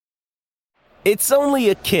It's only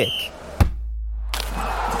a kick,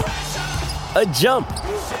 a jump,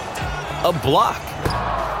 a block.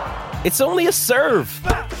 It's only a serve.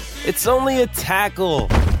 It's only a tackle,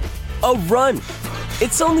 a run.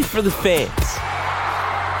 It's only for the fans.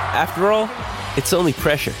 After all, it's only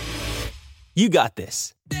pressure. You got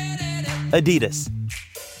this. Adidas.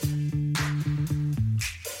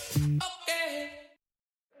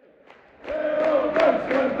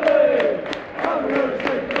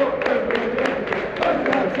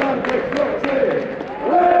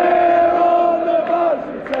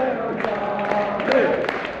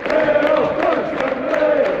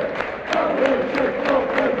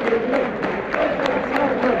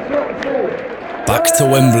 Back to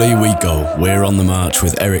Wembley we go. We're on the march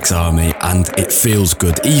with Eric's army, and it feels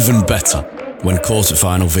good, even better, when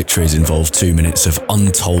quarter-final victories involve 2 minutes of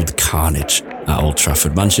untold carnage at Old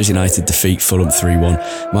Trafford. Manchester United defeat Fulham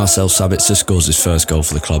 3-1. Marcel Sabitzer scores his first goal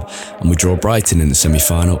for the club, and we draw Brighton in the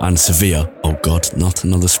semi-final, and Sevilla, oh God, not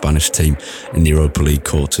another Spanish team, in the Europa League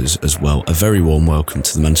quarters as well. A very warm welcome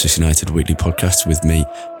to the Manchester United Weekly Podcast with me,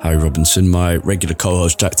 Harry Robinson. My regular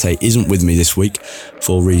co-host Jack Tate isn't with me this week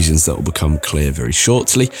for reasons that will become clear very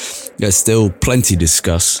shortly. There's still plenty to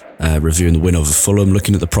discuss, reviewing the win over Fulham,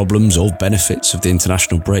 looking at the problems or benefits of the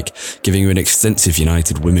international break, giving you an extensive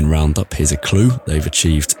United women roundup. Here's a clue: they've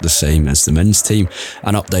achieved the same as the men's team,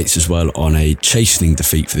 and updates as well on a chastening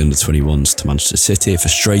defeat for the under-21s to Manchester City, a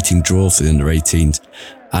frustrating draw for the under-18s,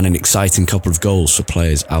 and an exciting couple of goals for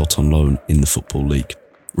players out on loan in the Football League.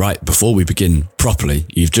 Right, before we begin properly,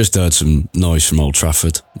 you've just heard some noise from Old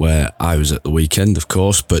Trafford, where I was at the weekend, of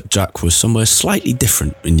course, but Jack was somewhere slightly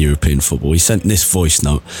different in European football. He sent this voice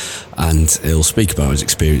note, and he'll speak about his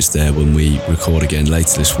experience there when we record again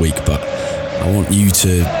later this week, but I want you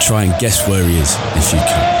to try and guess where he is, if you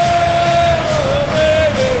can.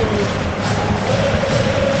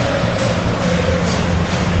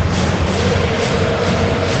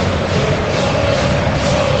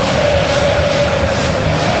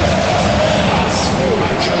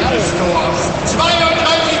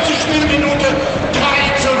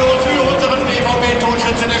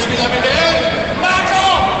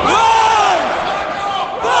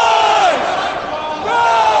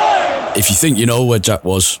 If you think you know where Jack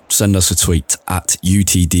was, send us a tweet at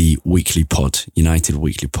UTD Weekly Pod, United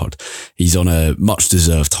Weekly Pod. He's on a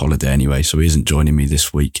much-deserved holiday anyway, so he isn't joining me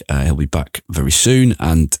this week. He'll be back very soon,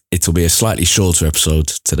 and it'll be a slightly shorter episode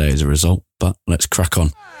today as a result, but let's crack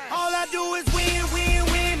on.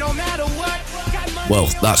 Well,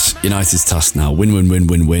 that's United's task now. Win, win, win,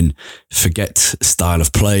 win, win. Forget style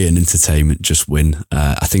of play and entertainment, just win.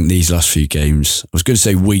 I think these last few games, I was going to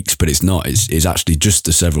say weeks, but it's not. It's actually just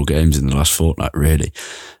the several games in the last fortnight, really.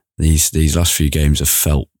 These last few games have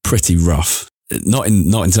felt pretty rough. Not in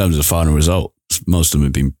terms of the final result. Most of them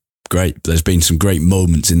have been great. There's been some great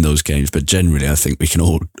moments in those games, but generally I think we can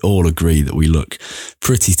all agree that we look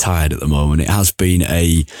pretty tired at the moment. It has been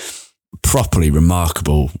a properly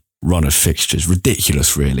remarkable run of fixtures.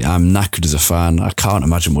 Ridiculous, really. I'm knackered as a fan. I can't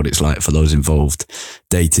imagine what it's like for those involved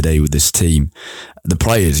day to day with this team. The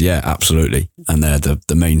players, yeah, absolutely. And they're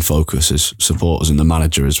the main focus as supporters, and the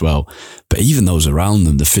manager as well. But even those around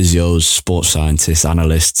them, the physios, sports scientists,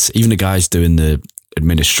 analysts, even the guys doing the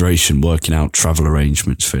administration, working out travel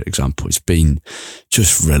arrangements, for example, it's been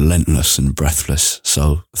just relentless and breathless.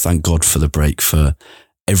 So thank God for the break for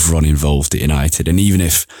everyone involved at United. And even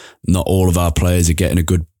if not all of our players are getting a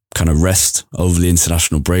good kind of rest over the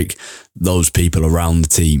international break, those people around the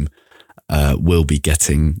team will be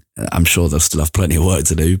getting, I'm sure they'll still have plenty of work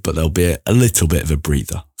to do, but there'll be a little bit of a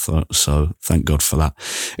breather. So thank God for that.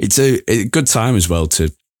 It's a good time as well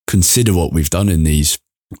to consider what we've done in these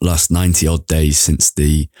last 90 odd days since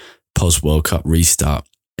the post-World Cup restart.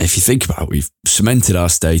 If you think about it, we've cemented our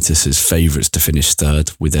status as favourites to finish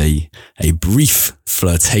third with a brief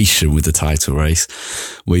flirtation with the title race.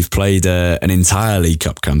 We've played an entire League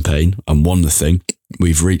Cup campaign and won the thing.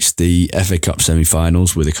 We've reached the FA Cup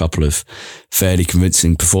semi-finals with a couple of fairly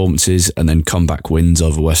convincing performances, and then comeback wins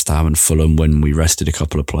over West Ham and Fulham when we rested a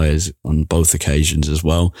couple of players on both occasions as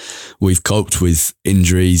well. We've coped with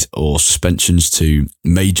injuries or suspensions to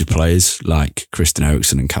major players like Christian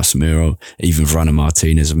Eriksen and Casemiro. Even Varane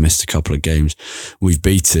Martinez have missed a couple of games. We've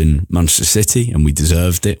beaten Manchester City and we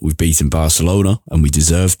deserved it. We've beaten Barcelona and we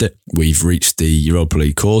deserved it. We've reached the Europa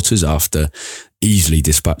League quarters after easily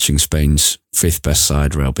dispatching Spain's fifth best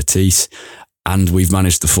side, Real Betis, and we've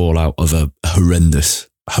managed to fall out of a horrendous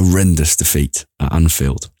defeat at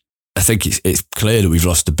Anfield. I think it's clear that we've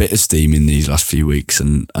lost a bit of steam in these last few weeks,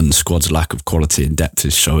 and the squad's lack of quality and depth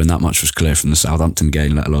is showing. That much was clear from the Southampton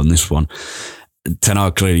game, let alone this one. Ten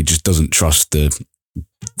Hag clearly just doesn't trust the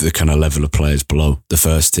the kind of level of players below the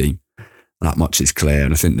first team. That much is clear.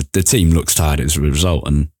 And I think the team looks tired as a result.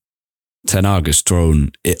 And Ten Hag has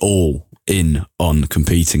thrown it all in on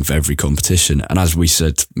competing for every competition. And as we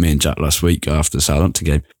said, me and Jack last week after the Southampton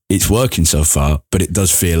game, it's working so far, but it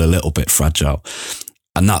does feel a little bit fragile.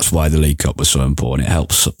 And that's why the League Cup was so important. It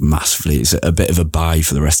helps massively. It's a bit of a buy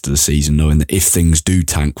for the rest of the season, knowing that if things do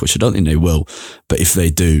tank, which I don't think they will, but if they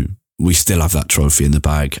do, we still have that trophy in the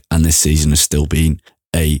bag. And this season has still been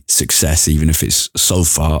a success, even if it's so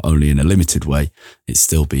far only in a limited way. It's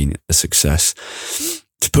still been a success.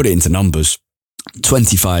 To put it into numbers,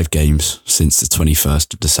 25 games since the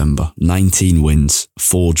 21st of December, 19 wins,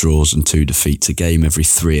 4 draws and 2 defeats, a game every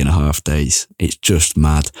 3.5 days. It's just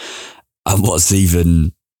mad. And what's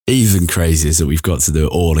even crazier is that we've got to do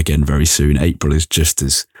it all again very soon. April is just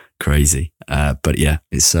as crazy. But yeah,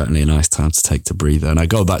 it's certainly a nice time to take a breather. And I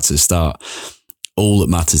go back to the start. All that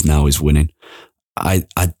matters now is winning. I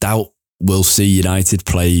doubt we'll see United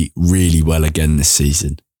play really well again this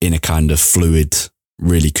season in a kind of fluid,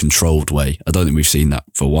 really controlled way. I don't think we've seen that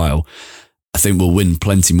for a while. I think we'll win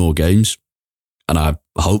plenty more games. And I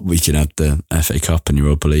hope we can add the FA Cup and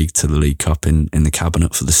Europa League to the League Cup in the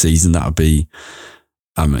cabinet for the season. That would be,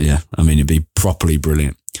 it'd be properly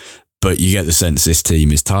brilliant. But you get the sense this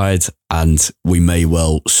team is tired and we may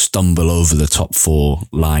well stumble over the top 4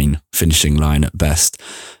 finishing line at best.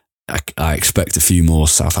 I expect a few more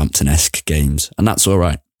Southampton-esque games, and that's all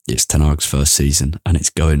right. It's Ten Hag's first season and it's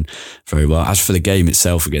going very well. As for the game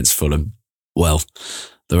itself against Fulham, well,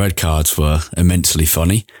 the red cards were immensely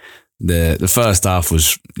funny. The first half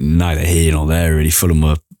was neither here nor there, really.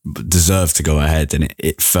 Fulham deserved to go ahead, and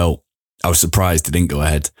it felt, I was surprised it didn't go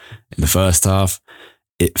ahead in the first half.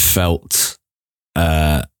 It felt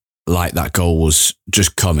like that goal was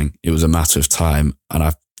just coming. It was a matter of time, and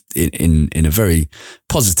I, in a very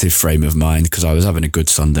positive frame of mind, because I was having a good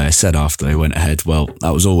Sunday. I said after they went ahead, well, that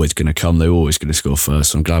was always going to come. They were always going to score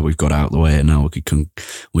first. So I'm glad we've got out of the way, and now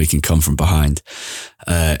we can come from behind.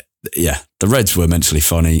 The Reds were immensely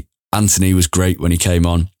funny. Anthony was great when he came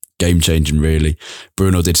on. Game-changing, really.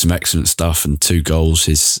 Bruno did some excellent stuff and 2 goals.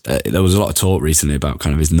 There was a lot of talk recently about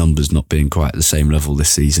kind of his numbers not being quite at the same level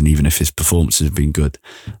this season, even if his performances have been good.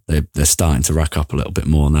 They're starting to rack up a little bit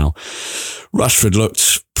more now. Rashford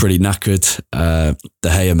looked pretty knackered. De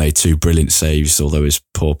Gea made 2 brilliant saves, although his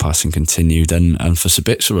poor passing continued. And for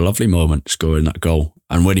Sabitzer, a lovely moment scoring that goal.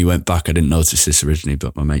 And when he went back, I didn't notice this originally,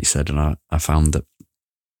 but my mate said, and I found that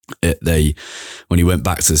when he went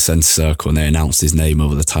back to the centre circle and they announced his name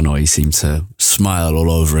over the tannoy, he seemed to smile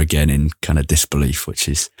all over again in kind of disbelief, which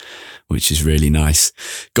is really nice.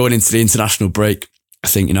 Going into the international break, I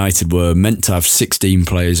think United were meant to have 16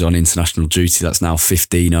 players on international duty. That's now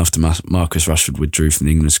 15 after Marcus Rashford withdrew from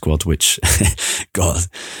the England squad, which, God,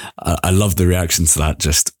 I love the reaction to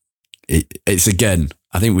that. It's again,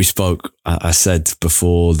 I think we spoke, I said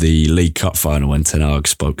before the League Cup final when Ten Hag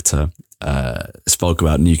spoke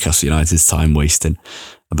about Newcastle United's time wasting,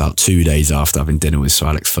 about 2 days after having dinner with Sir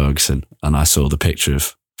Alex Ferguson, and I saw the picture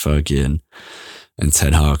of Fergie and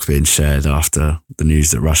Ten Hag being shared after the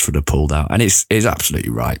news that Rashford had pulled out. And it's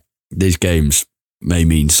absolutely right. These games may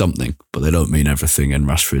mean something, but they don't mean everything, and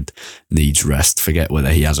Rashford needs rest. Forget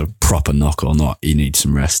whether he has a proper knock or not, he needs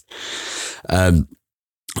some rest.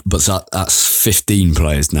 But that's 15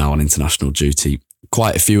 players now on international duty.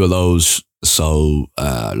 Quite a few of those. So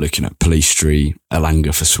looking at Pellistri,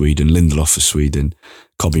 Elanga for Sweden, Lindelof for Sweden,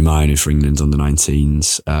 Kobbie Mainoo for England under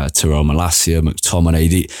 19s, Tyrell Malacia,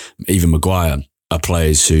 McTominay, even Maguire are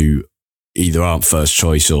players who either aren't first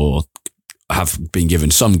choice or have been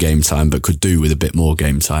given some game time but could do with a bit more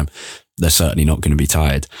game time. They're certainly not going to be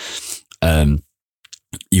tired.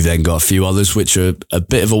 You've then got a few others which are a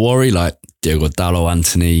bit of a worry, like Diogo Dalot,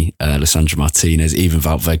 Anthony, Lissandro Martinez, even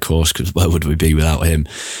Wout Weghorst, because where would we be without him?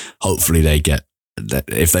 Hopefully they get,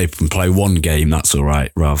 if they can play 1 game, that's all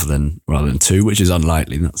right, rather than 2, which is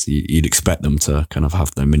unlikely. You'd expect them to kind of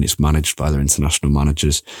have their minutes managed by their international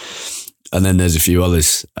managers. And then there's a few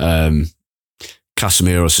others.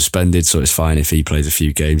 Casemiro suspended, so it's fine if he plays a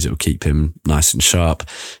few games. It will keep him nice and sharp.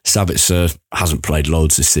 Sabitzer hasn't played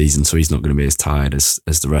loads this season, so he's not going to be as tired as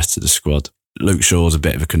the rest of the squad. Luke Shaw's a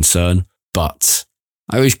bit of a concern, but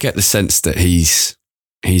I always get the sense that he's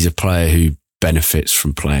a player who benefits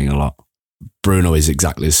from playing a lot. Bruno is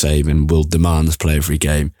exactly the same and will demand to play every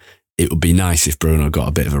game. It would be nice if Bruno got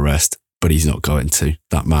a bit of a rest, but he's not going to.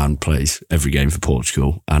 That man plays every game for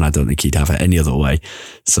Portugal, and I don't think he'd have it any other way.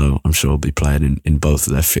 So I'm sure he'll be playing in both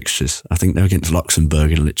of their fixtures. I think they're against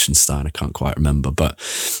Luxembourg and Liechtenstein. I can't quite remember. But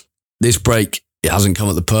this break, it hasn't come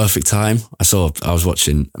at the perfect time. I was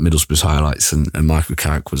watching Middlesbrough's highlights and Michael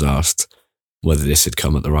Carrick was asked, whether this had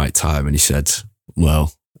come at the right time. And he said,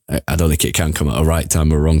 well, I don't think it can come at a right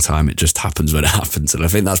time or a wrong time. It just happens when it happens. And I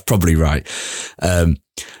think that's probably right.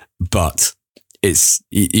 But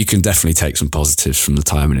you can definitely take some positives from the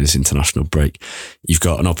time in his international break. You've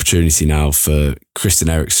got an opportunity now for Christian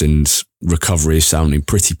Eriksen's recovery is sounding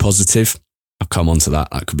pretty positive. I'll come on to that.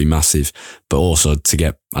 That could be massive. But also to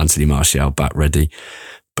get Anthony Martial back ready,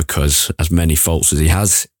 because as many faults as he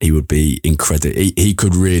has, he would be incredible. He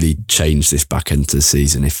could really change this back end to the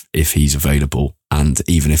season if he's available, and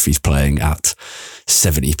even if he's playing at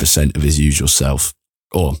 70% of his usual self.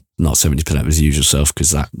 Or not 70% of his usual self,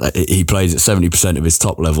 because that he plays at 70% of his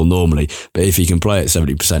top level normally. But if he can play at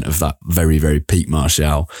 70% of that very, very peak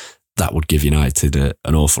Martial, that would give United an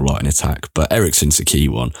awful lot in attack. But Eriksen's the key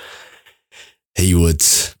one. He would,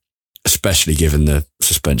 especially given the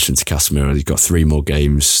suspension to Casemiro, he's got 3 more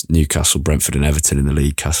games: Newcastle, Brentford and Everton in the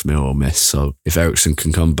league. Casemiro will miss. So if Eriksen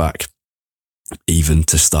can come back even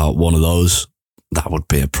to start one of those, that would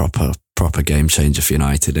be a proper game changer for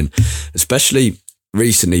United. And especially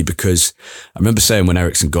recently, because I remember saying when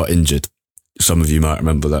Eriksen got injured, some of you might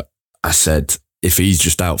remember that I said, if he's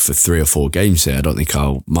just out for 3 or 4 games here, I don't think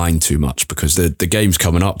I'll mind too much, because the games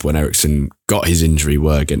coming up when Eriksen got his injury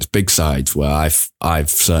were against big sides where I've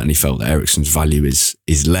certainly felt that Eriksen's value is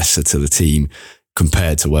lesser to the team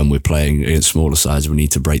compared to when we're playing against smaller sides. We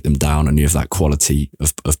need to break them down, and you have that quality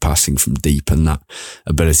of passing from deep and that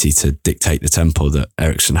ability to dictate the tempo that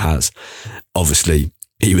Eriksen has. Obviously,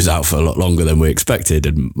 he was out for a lot longer than we expected,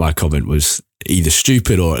 and my comment was either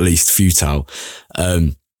stupid or at least futile.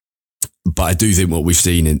 But I do think what we've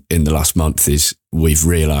seen in the last month is we've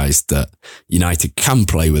realised that United can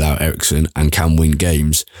play without Eriksen and can win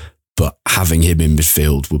games, but having him in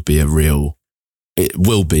midfield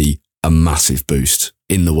will be a massive boost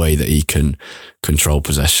in the way that he can control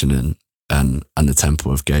possession and the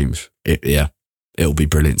tempo of games. It'll be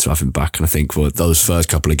brilliant to have him back. And I think for those first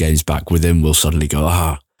couple of games back with him, we'll suddenly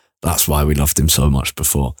go, that's why we loved him so much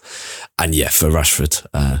before. And yeah, for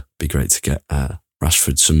Rashford, be great to get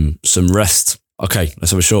Rashford some rest. Okay,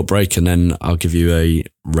 let's have a short break and then I'll give you a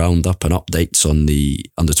roundup and updates on the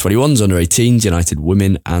under 21s, under 18s, United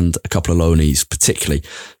women, and a couple of loanees, particularly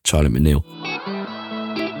Charlie McNeil.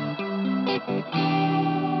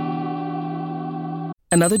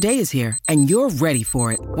 Another day is here, and you're ready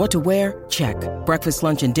for it. What to wear? Check. Breakfast,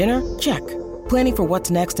 lunch, and dinner? Check. Planning for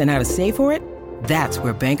what's next and how to save for it? That's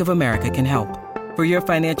where Bank of America can help. For your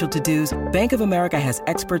financial to-dos, Bank of America has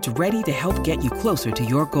experts ready to help get you closer to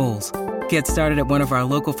your goals. Get started at one of our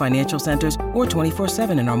local financial centers or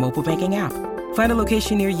 24/7 in our mobile banking app. Find a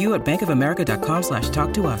location near you at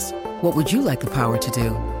bankofamerica.com/talktous. What would you like the power to do?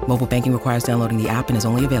 Mobile banking requires downloading the app and is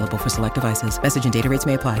only available for select devices. Message and data rates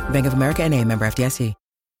may apply. Bank of America NA, member FDIC.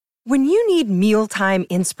 When you need mealtime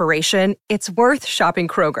inspiration, it's worth shopping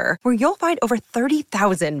Kroger, where you'll find over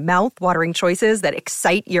 30,000 mouth-watering choices that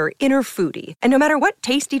excite your inner foodie. And no matter what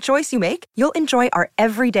tasty choice you make, you'll enjoy our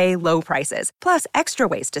everyday low prices, plus extra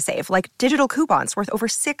ways to save, like digital coupons worth over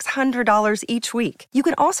 $600 each week. You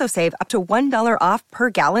can also save up to $1 off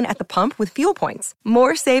per gallon at the pump with fuel points.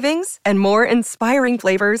 More savings and more inspiring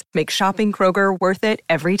flavors make shopping Kroger worth it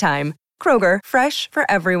every time. Kroger, fresh for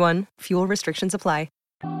everyone. Fuel restrictions apply.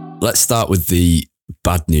 Let's start with the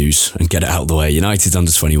bad news and get it out of the way. United's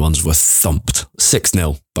under-21s were thumped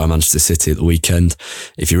 6-0 by Manchester City at the weekend.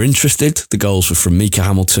 If you're interested, the goals were from Mika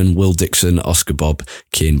Hamilton, Will Dixon, Oscar Bobb,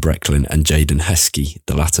 Cian Brecklin and Jayden Heskey,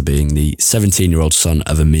 the latter being the 17-year-old son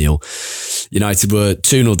of Emile. United were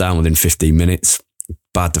 2-0 down within 15 minutes.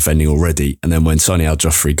 Bad defending already, and then when Sonny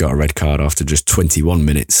Al-Joffrey got a red card after just 21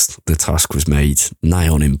 minutes, the task was made nigh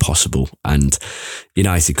on impossible, and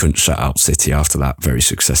United couldn't shut out City after that very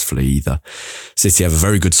successfully either. City have a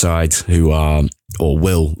very good side who are, or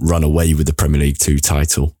will, run away with the Premier League 2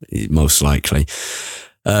 title, most likely.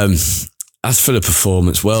 As for the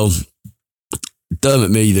performance, well,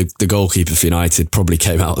 Dermot Mee, the goalkeeper for United, probably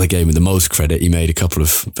came out of the game with the most credit. He made a couple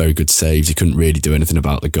of very good saves. He couldn't really do anything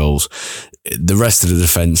about the goals. The rest of the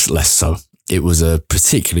defence, less so. It was a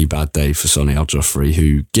particularly bad day for Sonny Al-Joffrey,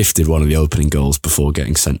 who gifted one of the opening goals before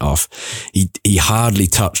getting sent off. He hardly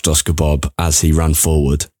touched Oscar Bobb as he ran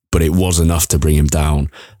forward, but it was enough to bring him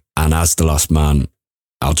down. And as the last man,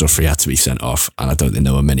 Al-Joffrey had to be sent off, and I don't think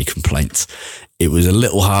there were many complaints. It was a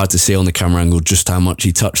little hard to see on the camera angle just how much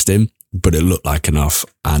he touched him, but it looked like enough,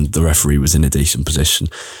 and the referee was in a decent position.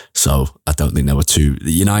 So I don't think there were two.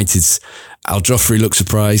 The United's Al-Joffrey looked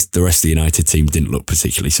surprised. The rest of the United team didn't look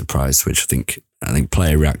particularly surprised, which I think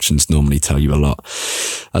player reactions normally tell you a lot.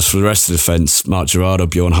 As for the rest of the defence, Mark Gerrardo,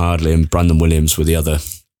 Bjorn Hardley and Brandon Williams were the other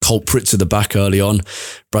culprits at the back early on.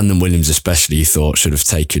 Brandon Williams especially, you thought, should have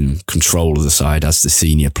taken control of the side as the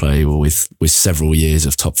senior player with several years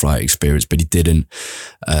of top flight experience, but he didn't.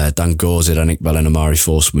 Dan Gorza, Anik Bell and Amari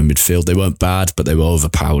Forsman in midfield. They weren't bad, but they were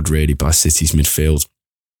overpowered really by City's midfield.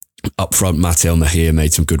 Up front, Mateo Mejia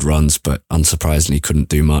made some good runs, but unsurprisingly couldn't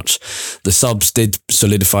do much. The subs did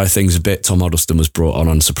solidify things a bit. Tom Huddleston was brought on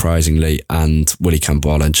unsurprisingly, and Willie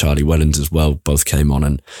Campbell and Charlie Welland as well both came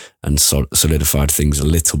on and solidified things a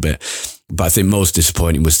little bit. But I think most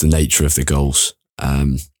disappointing was the nature of the goals.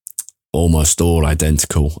 Almost all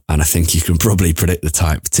identical, and I think you can probably predict the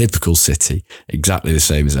type. Typical City, exactly the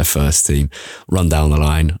same as their first team. Run down the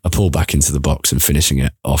line, a pull back into the box and finishing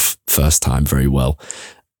it off first time very well.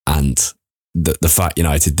 And the fact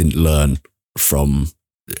United didn't learn from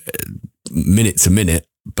minute to minute,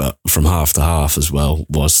 but from half to half as well,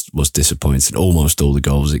 was disappointing. Almost all the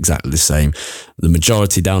goals exactly the same. The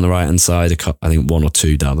majority down the right-hand side, I think one or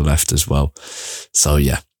two down the left as well. So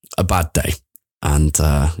yeah, a bad day. And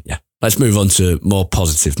let's move on to more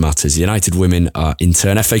positive matters. United women are into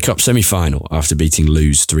an FA Cup semi-final after beating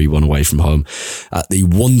Lewes 3-1 away from home at the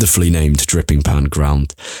wonderfully named Dripping Pan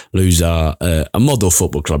ground. Lewes are a model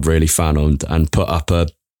football club, really fan-owned, and put up a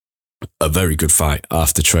very good fight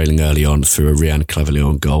after trailing early on through a Rian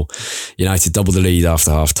Cleverleon goal. United doubled the lead after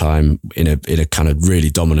half-time in a kind of really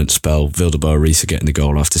dominant spell. Vilde-Boer Riise getting the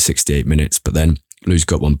goal after 68 minutes, but then Lewes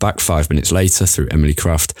got one back 5 minutes later through Emily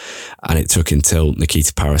Kraft, and it took until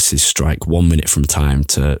Nikita Paras's strike 1 minute from time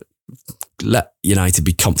to let United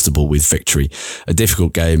be comfortable with victory. A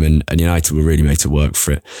difficult game, and United were really made to work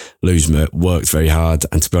for it. Lewes worked very hard,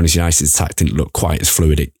 and to be honest, United's attack didn't look quite as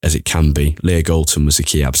fluid as it can be. Leah Galton was a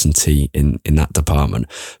key absentee in that department.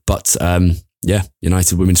 But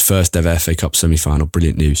United women's first ever FA Cup semi-final.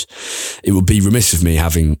 Brilliant news. It would be remiss of me,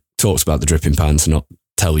 having talked about the Dripping Pan, to not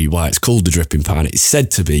tell you why it's called the Dripping Pan. It's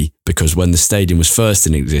said to be because when the stadium was first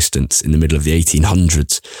in existence in the middle of the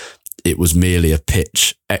 1800s, it was merely a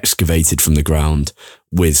pitch excavated from the ground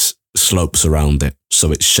with slopes around it,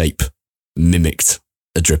 so its shape mimicked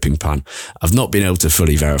a dripping pan. I've not been able to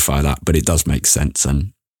fully verify that, but it does make sense.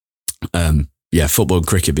 And football and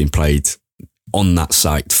cricket being played on that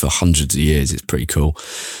site for hundreds of years. It's pretty cool.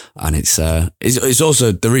 And it's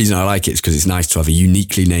also, the reason I like it is because it's nice to have a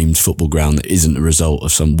uniquely named football ground that isn't a result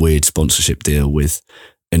of some weird sponsorship deal with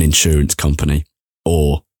an insurance company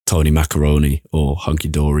or Tony Macaroni or Hunky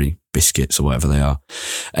Dory biscuits or whatever they are.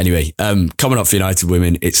 Anyway, coming up for United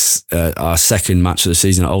Women, it's our second match of the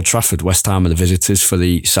season at Old Trafford. West Ham are the visitors for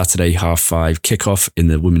the Saturday 5:30 kickoff in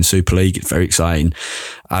the Women's Super League. It's very exciting.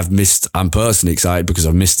 I'm personally excited because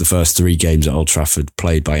I've missed the first 3 games at Old Trafford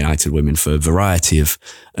played by United Women for a variety of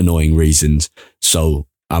annoying reasons. So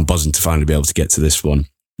I'm buzzing to finally be able to get to this one.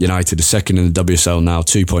 United are second in the WSL now,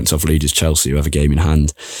 2 points off leaders Chelsea, who have a game in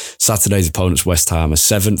hand. Saturday's opponents, West Ham, are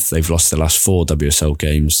 7th. They've lost their last 4 WSL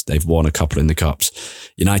games. They've won a couple in the Cups.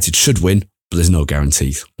 United should win, but there's no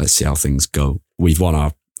guarantee. Let's see how things go. We've won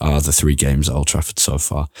our other 3 games at Old Trafford so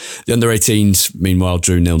far. The under-18s, meanwhile,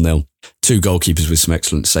 drew 0-0. 2 goalkeepers with some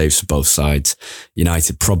excellent saves for both sides.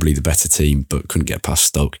 United probably the better team, but couldn't get past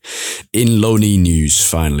Stoke. In Loney news,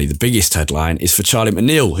 finally, the biggest headline is for Charlie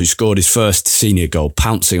McNeil, who scored his first senior goal,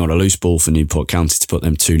 pouncing on a loose ball for Newport County to put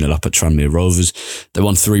them 2-0 up at Tranmere Rovers. They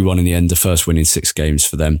won 3-1 in the end, the first win in 6 games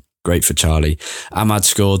for them. Great for Charlie. Ahmad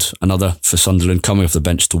scored another for Sunderland, coming off the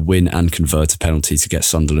bench to win and convert a penalty to get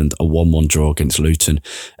Sunderland a 1-1 draw against Luton.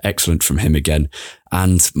 Excellent from him again.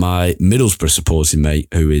 And my Middlesbrough supporting mate,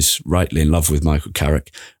 who is rightly in love with Michael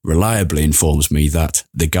Carrick, reliably informs me that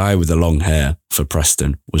the guy with the long hair for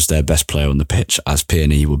Preston was their best player on the pitch as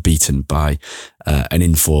P&E were beaten by an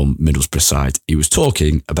informed Middlesbrough side. He was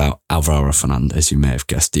talking about Alvaro Fernandez, you may have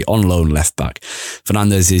guessed, the on-loan left-back.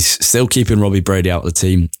 Fernandez is still keeping Robbie Brady out of the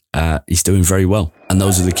team. He's doing very well. And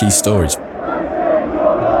those are the key stories.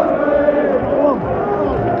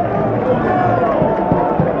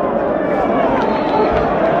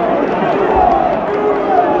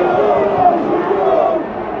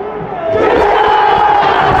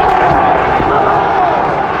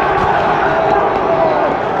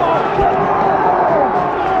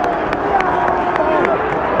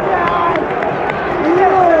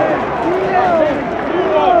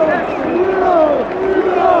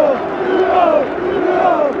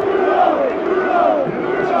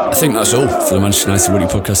 I think that's all for the Manchester United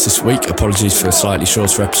Weekly Podcast this week. Apologies for a slightly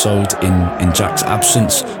shorter episode in Jack's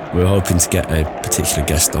absence. We were hoping to get a particular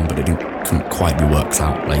guest on, but it couldn't quite be worked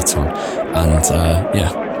out later on. And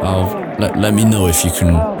Let me know if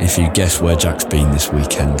you guess where Jack's been this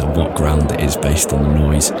weekend and what ground it is based on the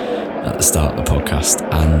noise at the start of the podcast.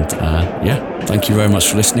 And thank you very much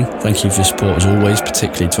for listening. Thank you for your support as always,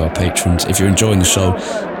 particularly to our patrons. If you're enjoying the show,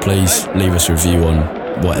 please leave us a review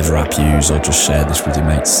on whatever app you use or just share this with your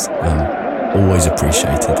mates. Always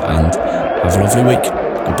appreciated, and have a lovely week.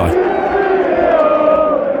 Goodbye.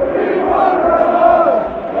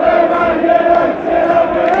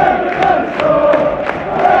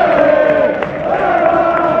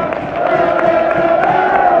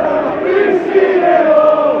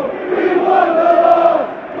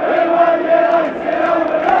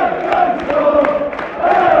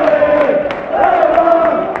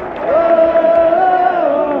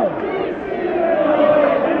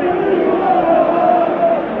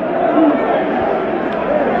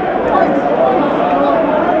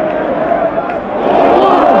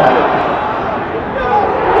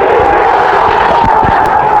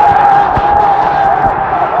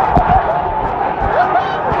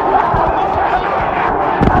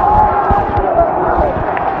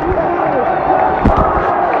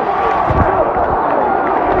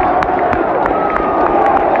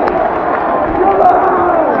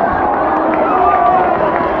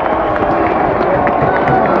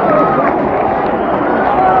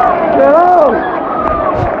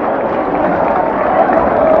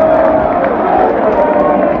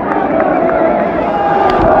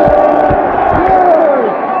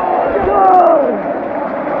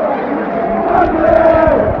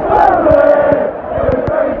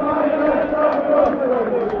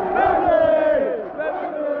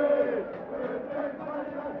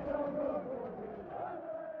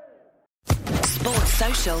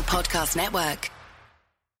 Podcast Network.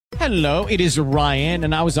 Hello, it is Ryan,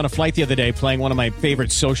 and I was on a flight the other day playing one of my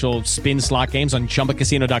favorite social spin slot games on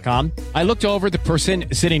ChumbaCasino.com. I looked over at the person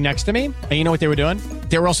sitting next to me, and you know what they were doing?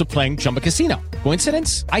 They were also playing Chumba Casino.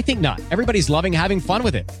 Coincidence? I think not. Everybody's loving having fun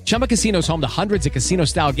with it. Chumba Casino is home to hundreds of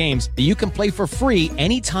casino-style games that you can play for free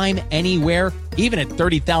anytime, anywhere, even at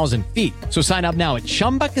 30,000 feet. So sign up now at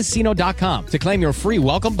ChumbaCasino.com to claim your free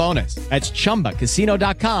welcome bonus. That's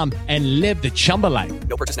ChumbaCasino.com and live the Chumba life.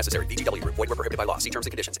 No purchase necessary. VGW. Void where prohibited by law. See terms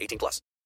and conditions. 18+.